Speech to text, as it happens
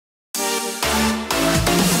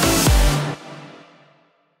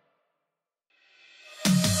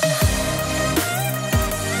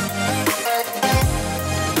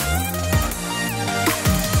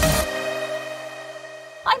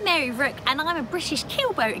Rook and I'm a British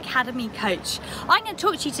Keelboat Academy coach. I'm going to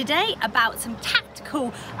talk to you today about some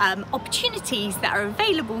tactical opportunities that are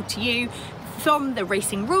available to you from the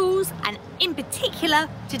racing rules, and in particular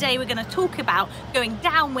today we're going to talk about going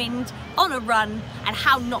downwind on a run and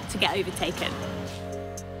how not to get overtaken.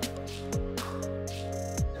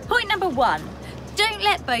 Point number one, don't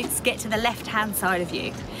let boats get to the left hand side of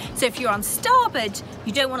you. So if you're on starboard,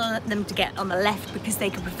 you don't want to let them to get on the left because they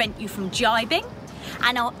can prevent you from jibing.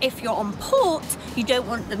 And if you're on port, you don't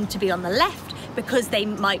want them to be on the left because they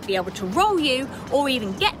might be able to roll you or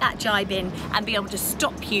even get that jibe in and be able to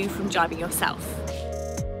stop you from jibing yourself.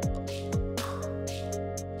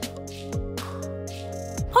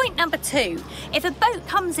 Point number two, if a boat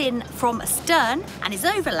comes in from astern and is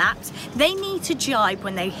overlapped, they need to jibe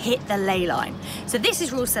when they hit the ley line. So this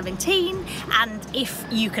is rule 17, and if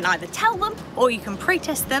you can either tell them or you can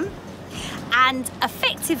protest them, and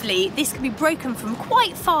effectively this can be broken from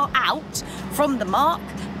quite far out from the mark,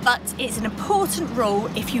 but it's an important rule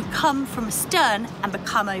if you come from astern and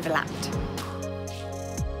become overlapped.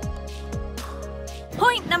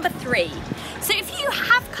 Point number three, so if you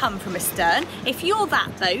have come from astern, if you're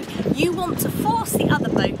that boat, you want to force the other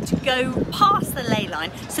boat to go past the ley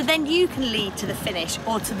line so then you can lead to the finish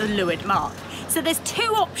or to the leeward mark. So there's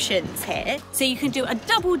two options here. So you can do a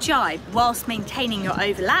double jibe whilst maintaining your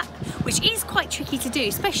overlap, which is quite tricky to do,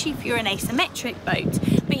 especially if you're an asymmetric boat.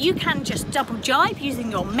 But you can just double jibe using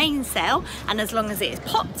your mainsail, and as long as it is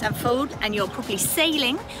popped and fulled and you're probably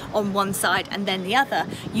sailing on one side and then the other,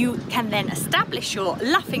 you can then establish your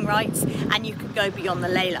luffing rights and you could go beyond the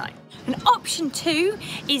ley line. And option two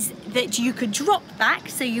is that you could drop back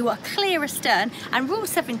so you are clear astern and rule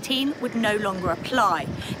 17 would no longer apply.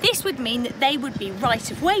 This would mean that they would be right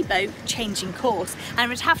of way boat changing course and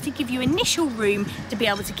would have to give you initial room to be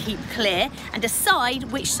able to keep clear and decide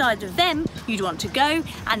which side of them you'd want to go,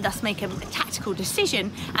 and thus make a tactical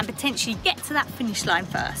decision and potentially get to that finish line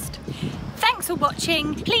first. Thanks for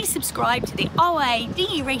watching. Please subscribe to the ROA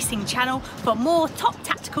Dinghy Racing channel for more top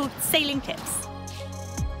tactical sailing tips.